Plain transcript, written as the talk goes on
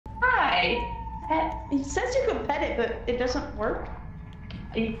Why? It says you can pet it, but it doesn't work.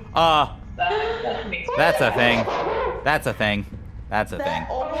 That's a thing. That's a thing. That's a thing.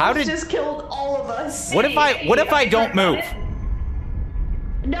 How did just killed all of us? What if I don't move?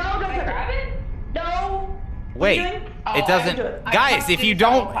 No, don't grab it. No. Wait. It doesn't. Guys, if you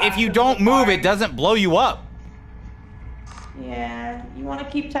don't move, it doesn't blow you up. Yeah. You want to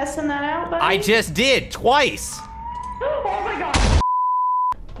keep testing that out, buddy? I just did twice. Oh my god.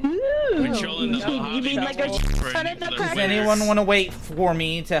 You mean like a Does anyone want to wait for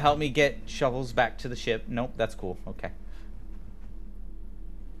me to help me get shovels back to the ship? Nope, that's cool. Okay.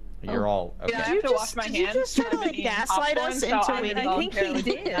 You're all okay. Yeah, I have to wash my hands. Did you just try to like gaslight us into waiting? I think he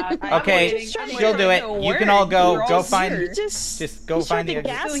did. Okay, she'll do it. You can all go. Go find. Just go find the.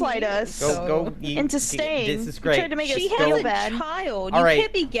 Gaslight us. Go. Into staying. This is great. Tried to make us feel bad. Child. All right. You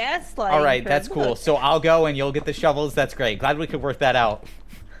can't be gaslighting. All right, her. that's cool. So I'll go and you'll get the shovels. That's great. Glad we could work that out.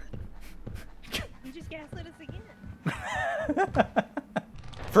 You just gaslit us again.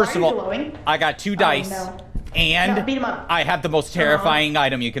 First of all, I got 2 dice. No. And No, beat 'em up. I have the most terrifying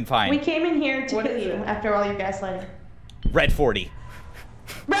item you can find. We came in here to kill you after all your gaslighting. Red 40.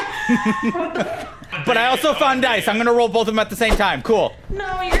 But I also found dice. I'm gonna roll both of them at the same time. Cool.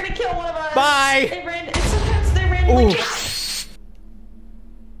 No, you're gonna kill one of us. Bye. Sometimes they randomly.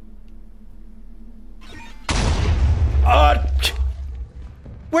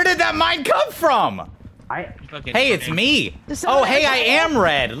 Where did that mine come from? Hey, it's me. Oh, hey, I am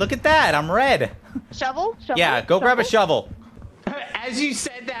red. Look at that. I'm red. Shovel? Yeah, go grab a shovel. As you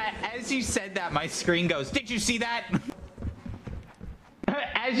said that, my screen goes, did you see that?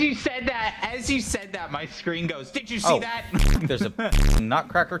 As you said that, my screen goes, did you see that? There's a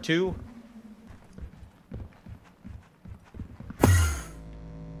nutcracker too.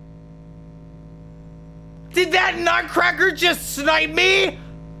 Did that nutcracker just snipe me?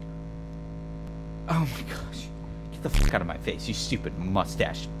 Oh my gosh. Get the fuck out of my face, you stupid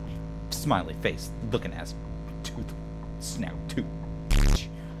mustache. Smiley face looking ass tooth snout tooth.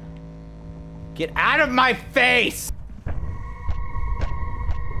 Get out of my face!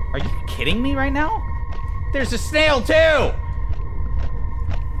 Are you kidding me right now? There's a snail too!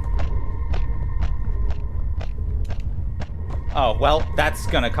 Oh, well, that's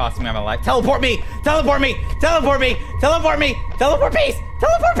gonna cost me my life. Teleport me! Teleport me! Teleport me! Teleport me! Teleport peace!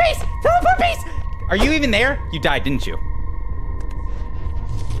 Teleport peace! Teleport peace! Are you even there? You died, didn't you?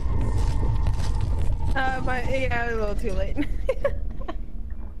 But yeah, a little too late.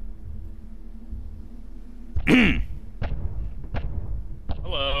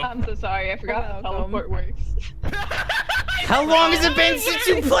 Hello. I'm so sorry. I forgot how teleport works. How long has it been since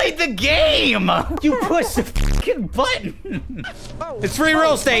you played the game? You pushed the fucking button. It's free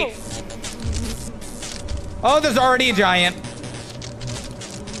real estate. Oh, there's already a giant.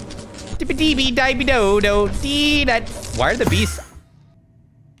 Why are the beasts?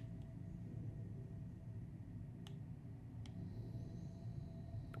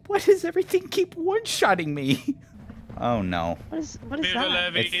 Why does everything keep one-shotting me? Oh no. What is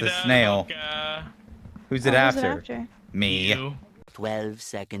that? It's the snail. Who's it after? Me. You. 12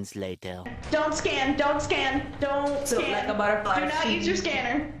 seconds later. Don't scan. Don't scan. Don't scan. Like a butterfly. Do not use your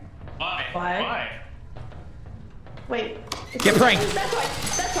scanner. Why? Why? Wait. Get pranked. That's why.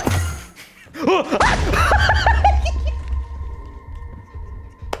 That's why.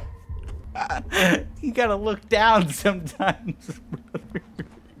 You gotta look down sometimes, brother.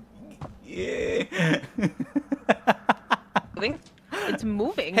 Yeah. It's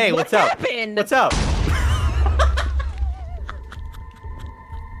moving. Hey, what's up? Happened? What's up?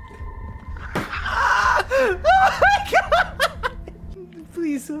 Oh my god!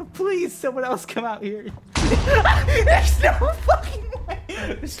 Please, please, someone else come out here. There's no fucking way.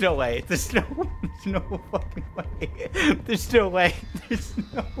 There's no way. There's no fucking way. There's no way. There's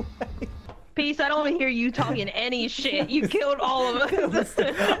no way. Peace, I don't want to hear you talking any shit. You killed all of us.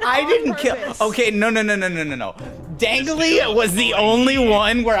 I didn't kill. Okay, no. Dangly was the only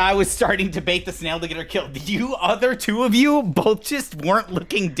one where I was starting to bait the snail to get her killed. You other two of you both just weren't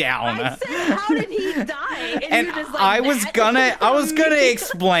looking down. I said, how did he die? And you just like, I was gonna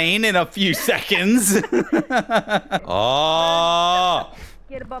explain in a few seconds. Oh.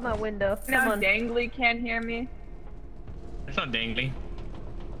 Get above my window. Now Come on. Dangly can't hear me. It's not dangly.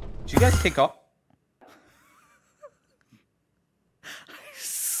 Did you guys take off? I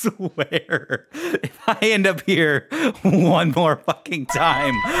swear, if I end up here one more fucking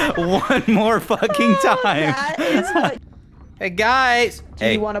time, That is what. Hey guys. Do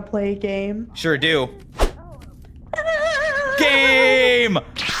you want to play a game? Sure do. Game!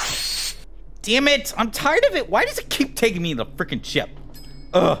 Damn it! I'm tired of it. Why does it keep taking me to the freaking ship?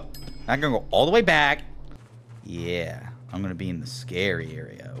 Ugh. I'm gonna go all the way back. Yeah, I'm gonna be in the scary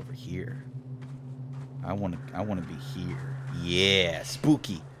area over here. I wanna be here. Yeah,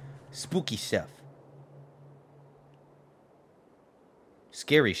 spooky stuff.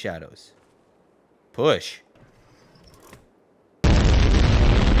 Scary shadows. Push.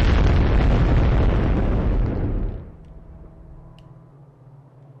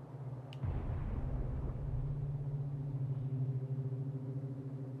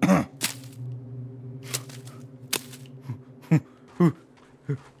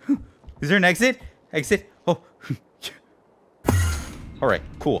 Is there an exit? Exit? Oh. Alright,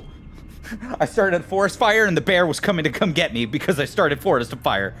 cool. I started a forest fire and the bear was coming to come get me because I started forest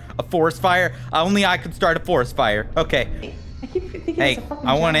fire. A forest fire? Only I could start a forest fire. Okay. I keep thinking Hey, it's a fucking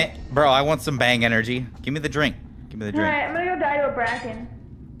I want giant. it. Bro, I want some bang energy. Give me the drink. Give me the drink. Alright, I'm gonna go die to a bracken.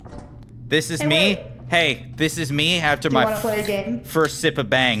 This is Hey, me. wait. Hey, this is me after Do you my wanna play a game? first sip of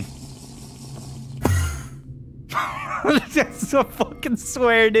bang. That's a fucking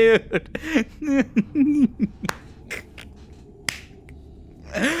swear, dude.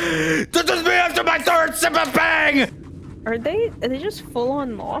 This is me after my third sip of bang. Are they just full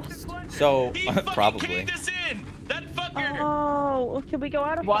on lost? So He fucking probably. caved us in. That fucker. Oh, can we go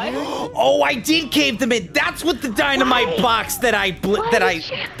out of What? here? Oh, I did cave them in. That's what the dynamite box that I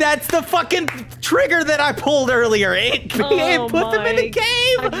that's the fucking trigger that I pulled earlier. It put them in the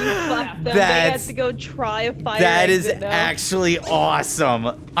cave. Fuck them. They had That's to go try a fire that is exit now. actually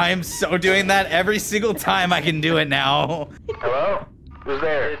awesome. I am so doing that every single time I can do it now. Hello? Who's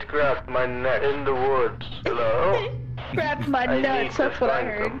there? It grabbed my neck in the woods. Hello? Grabbed my I need nuts, to that's what I find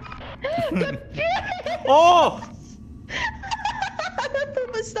heard. Oh, That thing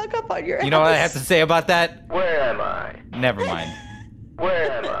was stuck up on your you know what I ass. have to say about that? Where am I? Never mind.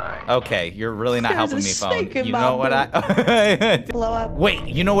 Where am I? Okay, you're really not There's helping a me, phone. snake in You my know what I? Blow up. Wait,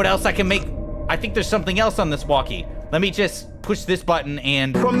 you know what else I can make? I think there's something else on this walkie. Let me just push this button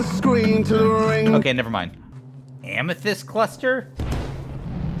and... From the screen to the ring. Okay, never mind. Amethyst cluster?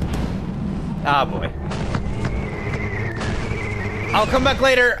 Ah, boy. I'll come back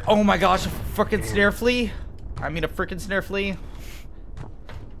later. Oh my gosh, a frickin' snare flea. I mean, a frickin' snare flea.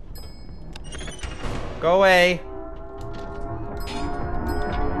 Go away.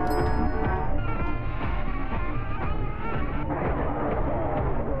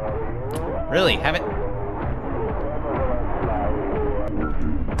 Really? Haven't...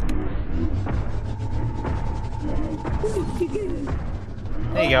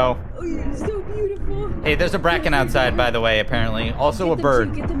 There you go. Oh, you're so beautiful. Hey, there's a bracken outside, by the way, apparently. Also Get a them bird.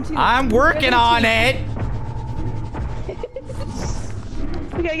 too, get them too. I'm working Get them on too. it!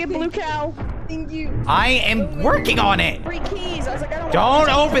 We gotta get blue cow. Thank you. I am working on it! Free keys. I was like, I don't Don't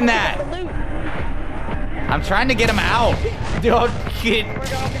want open that! I'm trying to get him out. Don't get...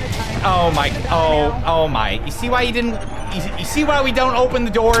 Oh my... Oh my. You see why you didn't... You see why we don't open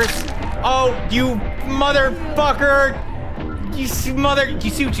the doors? Oh, you motherfucker! You see, you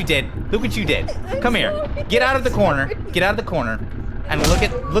see what you did? Look what you did. Come here. Get out of the corner. Get out of the corner. And look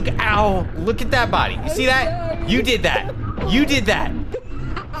at that body. You see that? You did that. You did that.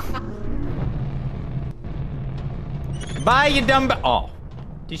 Bye, you dumb... Oh.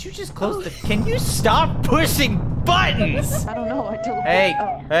 Did you just close the... Can you stop pushing buttons? I don't know. I don't. Hey,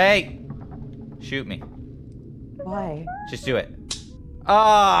 Oh. hey. Shoot me. Why? Just do it.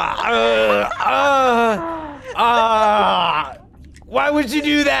 Why would you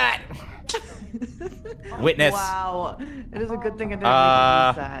do that? Witness. Wow. It is a good thing I didn't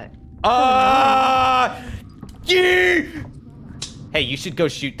use that. Yeah. Hey, you should go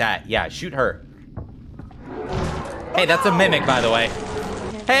shoot that. Yeah, shoot her. Hey, that's a mimic, by the way.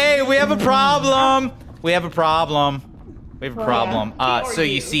 Hey, we have a problem. We have a problem. We have a problem. So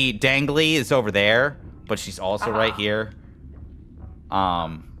you see, Dangly is over there, but she's also right here.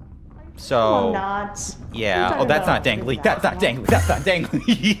 So Oh, nods. yeah. Oh, that's not Dangly. That's not Dangly. That's not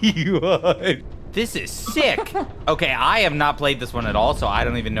Dangly. This is sick. Okay, I have not played this one at all, so I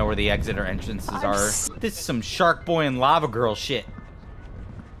don't even know where the exit or entrances are. This is some Shark Boy and Lava Girl shit.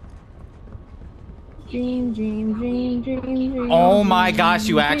 Dream, dream, dream, dream, dream. Oh my gosh,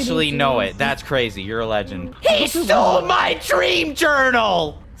 you actually know it. That's crazy. You're a legend. He stole my dream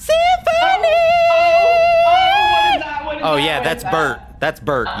journal! Symphony! Oh yeah, that's Bert. That's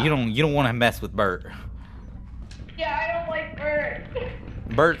Bert. You don't want to mess with Bert. Yeah, I don't like Bert.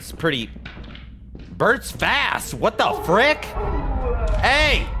 Bert's pretty... Bert's fast! What the frick?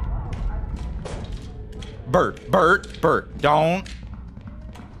 Hey! Bert, don't.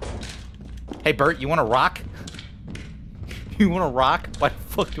 Hey, Bert, you want to rock? You want to rock? Why the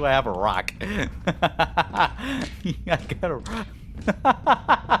fuck do I have a rock? I got a rock.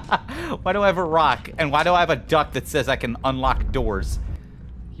 Why do I have a rock? And why do I have a duck that says I can unlock doors?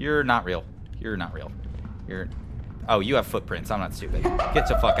 You're not real. You're not real. You're... Oh, you have footprints. I'm not stupid. Get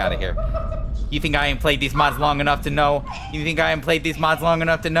the fuck out of here. You think I ain't played these mods long enough to know? You think I ain't played these mods long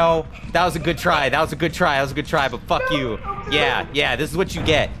enough to know? That was a good try. That was a good try. That was a good try, but fuck you. Yeah, this is what you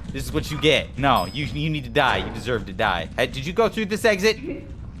get. This is what you get. No, you need to die. You deserve to die. Hey, did you go through this exit?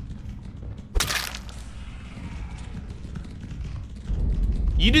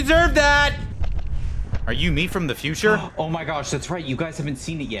 You deserve that! Are you me from the future? Oh my gosh, that's right. You guys haven't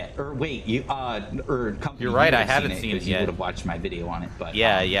seen it yet. Or wait, you You're right, I haven't seen it yet. You would have watched my video on it, but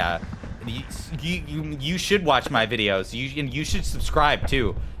yeah. You should watch my videos. You should subscribe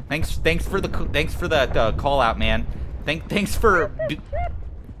too. Thanks for the call out, man. Thanks for.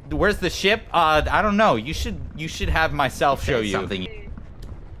 Where's the ship? I don't know. You should have myself show you something.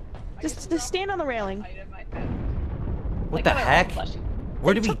 Just stand on the railing. What the heck?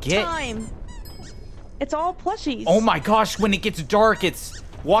 Where do we get? Time. It's all plushies. Oh my gosh! When it gets dark, it's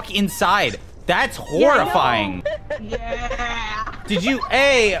walk inside. That's horrifying. Yeah. Did you?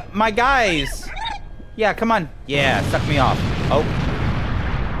 Hey, my guys. Yeah, come on. Yeah, suck me off. Oh.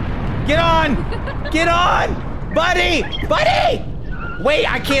 Get on! Get on! Buddy! Buddy! Wait,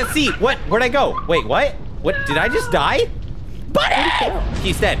 I can't see. What? Where'd I go? Wait, what? What? Did I just die? Buddy!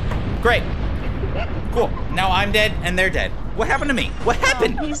 He's dead. Great. Cool. Now I'm dead and they're dead. What happened to me? What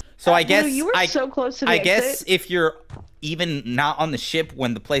happened? So I guess you were so close to the I exit. guess if you're even not on the ship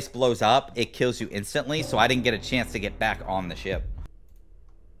when the place blows up, it kills you instantly. So I didn't get a chance to get back on the ship.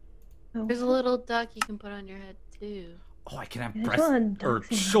 There's a little duck you can put on your head too. Oh, I can have breast or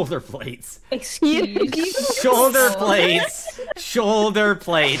shoulder plates. Excuse me. Shoulder plates. Shoulder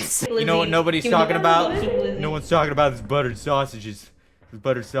plates. You know what nobody's talking about? No one's talking about is buttered sausages. There's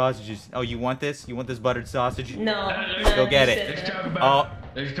buttered sausages. Oh, you want this? You want this buttered sausage? No. Go get it.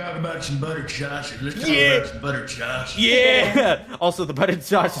 Let's talk about some buttered sausage. Let's talk about some buttered sausage. Yeah. Also, the buttered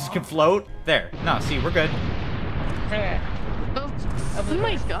sausage can float. There. No, see, we're good. Oh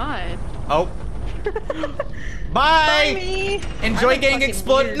my god. Oh. Bye. Enjoy getting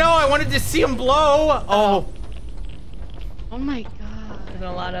exploded. weird. No, I wanted to see him blow. Oh. Oh my god. There's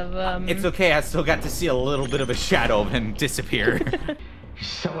a lot of It's okay. I still got to see a little bit of a shadow of him disappear.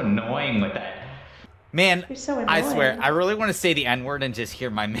 so annoying with that. Man, You're so I swear, annoying. I really want to say the N-word and just hear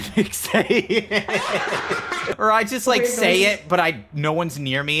my mimic say it. Or I just like say it, but no one's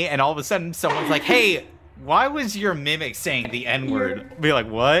near me, and all of a sudden someone's like, hey, why was your mimic saying the N-word? Be like,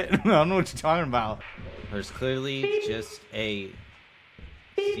 what? I don't know what you're talking about. There's clearly just a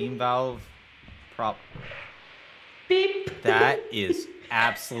steam valve prop. Beep. That is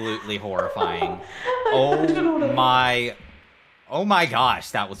absolutely horrifying. Oh my gosh,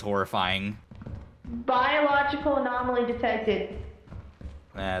 that was horrifying. Biological anomaly detected.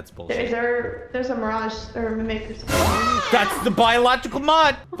 That's bullshit. There's a mirage or a mimic. That's the biological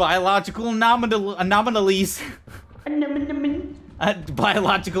mod. Biological anomalies.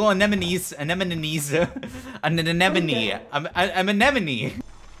 Biological anemones. An anemone. I'm an anemone.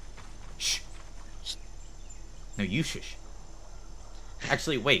 Shh. No, you shush.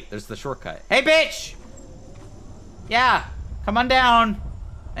 Actually, wait. There's the shortcut. Hey, bitch. Yeah. Come on down.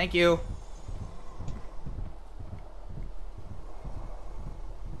 Thank you.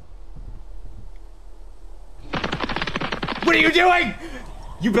 What are you doing?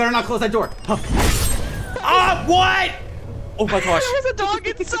 You better not close that door. Ah, what? Oh my gosh. There was a dog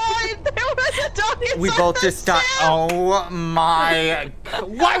inside. There was a dog inside. We both just died. Oh my.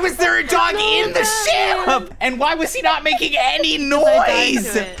 Why was there a dog in the ship? And why was he not making any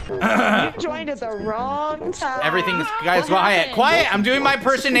noise? You joined at the wrong time. Everything's, guys, quiet. Quiet. I'm doing my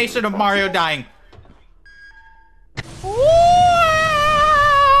impersonation of Mario dying.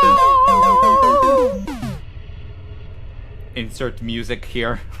 Insert music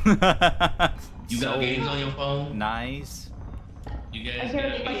here. You got games on your phone? Nice. You guys got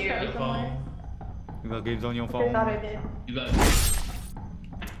games on your phone? You got games on your I phone? thought I did. You got...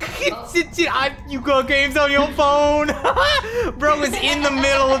 You got games on your phone? Bro was in the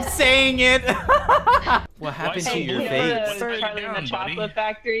middle of saying it. What happened to your face? Charlie in the Chocolate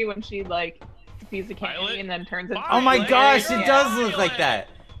Factory when she like defeats the candy and then turns into. Oh my gosh, it does look like that.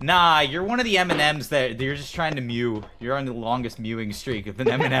 Nah, you're one of the M&Ms that you're just trying to mew. You're on the longest mewing streak of an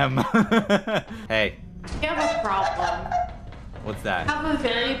M&M. Hey. We have a problem. What's that? We have a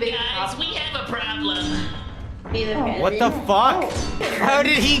very big problem. We have a problem. What the fuck? How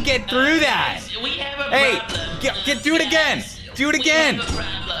did he get through that? We have a problem. Hey, do it again. Do it again.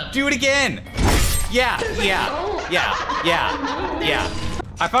 Do it again. Yeah.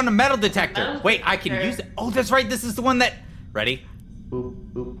 I found a metal detector. Wait, I can use it. Oh, that's right. This is the one that... Ready? Oh,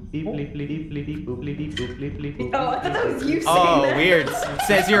 I thought that was you saying Oh, that. weird.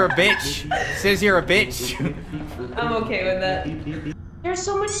 Says you're a bitch. Says you're a bitch. I'm okay with that. There's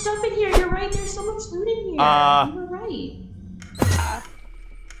so much stuff in here. You're right. There's so much loot in here. You were right.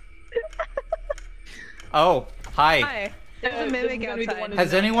 Oh, hi. Hi. There's a mimic outside.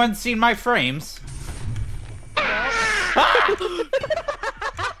 Has anyone seen my frames?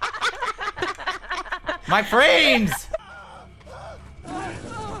 My frames!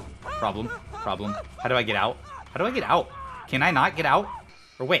 Problem. How do I get out? How do I get out? Can I not get out?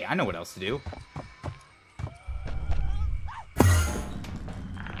 Or wait, I know what else to do.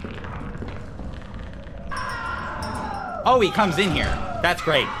 Oh, he comes in here. That's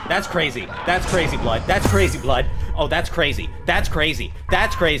great. That's crazy. That's crazy blood. That's crazy blood. Oh, that's crazy. That's crazy.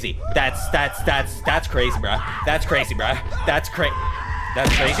 That's crazy. That's crazy, bruh. That's crazy, bruh. That's crazy.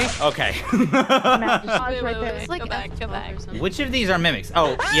 Okay. It's like go back. Which of these are mimics?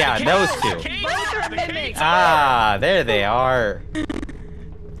 Oh, yeah, those two. Both are mimics. Ah, there they are.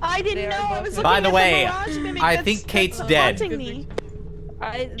 I didn't know. I was looking By the at way, mirage mimic I that's- think Kate's that's dead. haunting me.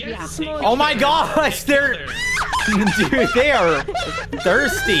 Oh my gosh, they're... Dude, they are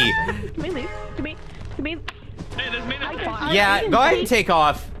thirsty. Come here. Yeah, go ahead and take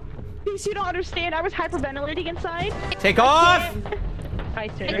off. Because you don't understand, I was hyperventilating inside. Take off! Hi,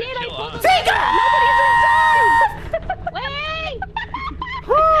 sir. I did, I pulled Take off! Wait!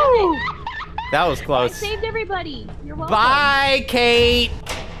 Woo! That was I close. saved everybody. You're welcome. Bye, Kate!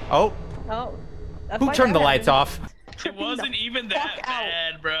 Oh, Oh. who turned the lights off? It wasn't even that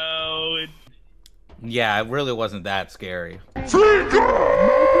bad, bro. Yeah, it really wasn't that scary.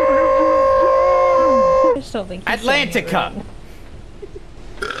 Atlantica!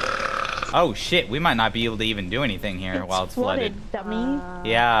 Oh shit, we might not be able to even do anything here while it's flooded. Dummy.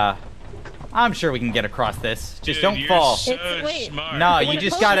 Yeah. I'm sure we can get across this. Just Dude, don't you're fall. so smart. No, you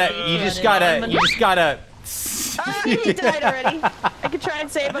just gotta. He died already. I could try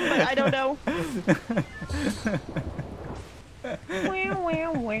and save him, but I don't know.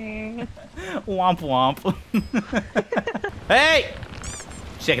 Womp womp. Hey!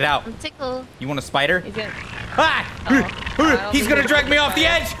 Check it out. I'm tickled. You want a spider? He's gonna... Ah! He's gonna drag me off the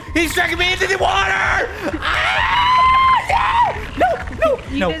edge! He's dragging me into the water! Ah!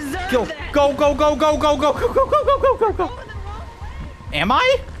 No! Go! Go! Am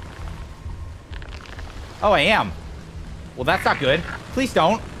I? Oh, I am. Well, that's not good. Please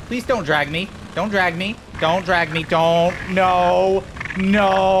don't. Please don't drag me. Don't drag me. Don't drag me. Don't. No.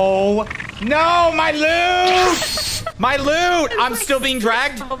 No. No, my loot! My loot! I'm still being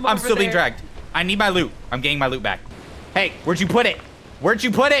dragged. I'm still being dragged. I need my loot. I'm getting my loot back. Hey, where'd you put it? Where'd you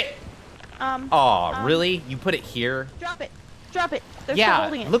put it? Aw, really? You put it here? Drop it. Drop it. They're still Yeah,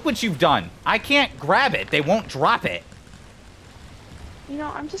 holding it. look what you've done. I can't grab it. They won't drop it. You know,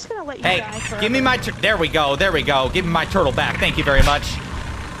 I'm just gonna let you Hey, die forever. give me my... There we go. There we go. Give me my turtle back. Thank you very much.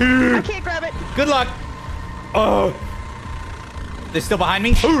 I can't grab it. Good luck. Oh. They're still behind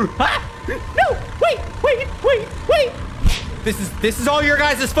me. Ah! No! Wait! This is all your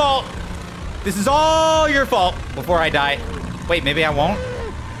guys' fault. This is all your fault. Before I die. Wait, maybe I won't.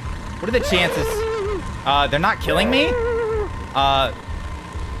 What are the chances? They're not killing me?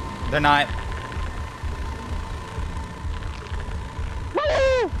 They're not.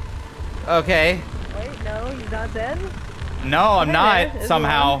 Okay. Wait, no, he's not dead? No, I'm not,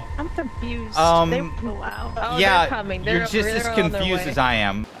 somehow. I'm confused. Oh, wow. Oh, yeah, they're coming. you're They're just as on their confused way. as I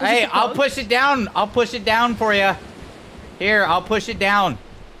am. Hey, I'll push it down. I'll push it down for you. Here, I'll push it down.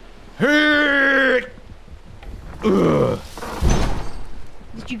 Ugh.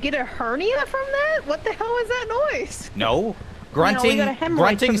 Did you get a hernia from that? What the hell is that noise? No. Grunting, got a hemorrhoid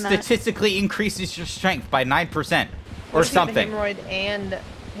grunting from that. statistically increases your strength by 9% or something. Hemorrhoid and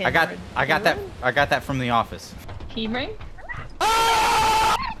I got that from the office. Key ring?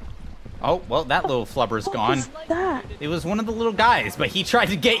 Oh, well, that little flubber's gone. What is that? It was one of the little guys, but he tried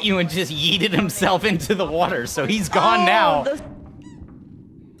to get you and just yeeted himself into the water, so he's gone now.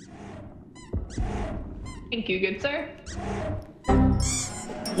 Thank you, good sir.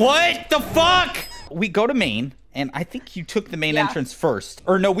 What the fuck? We go to main, and I think you took the main entrance first.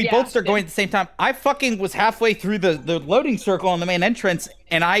 Or no, we both start going at the same time. I fucking was halfway through the loading circle on the main entrance,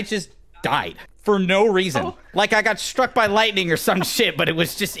 and I just died. For no reason. Oh. Like I got struck by lightning or some shit, but it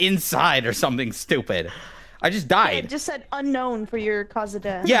was just inside or something stupid. I just died. It just said unknown for your cause of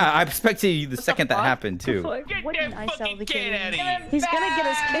death. Yeah, I expected you the second that happened, too. What did I sell the cat? He's gonna get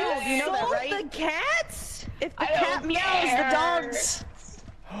us killed. You know that, right? The cats? If the cat meows, the dogs.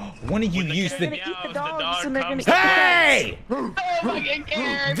 One of you use the. Hey!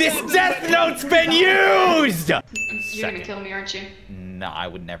 This Death Note's been used! You're gonna kill me, aren't you? No, I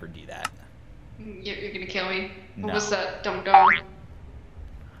would never do that. You're gonna kill me? No. What was that dumb dog?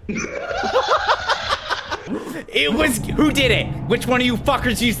 It was. Who did it? Which one of you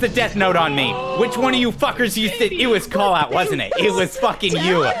fuckers used the Death Note on me? Which one of you fuckers used it? It was Call Out, wasn't it? It was fucking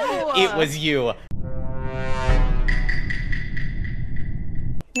you. It was you.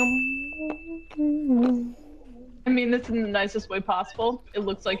 I mean this in the nicest way possible. It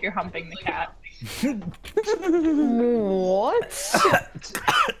looks like you're humping the cat. What?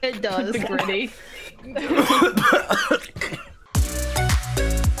 It does. The gritty.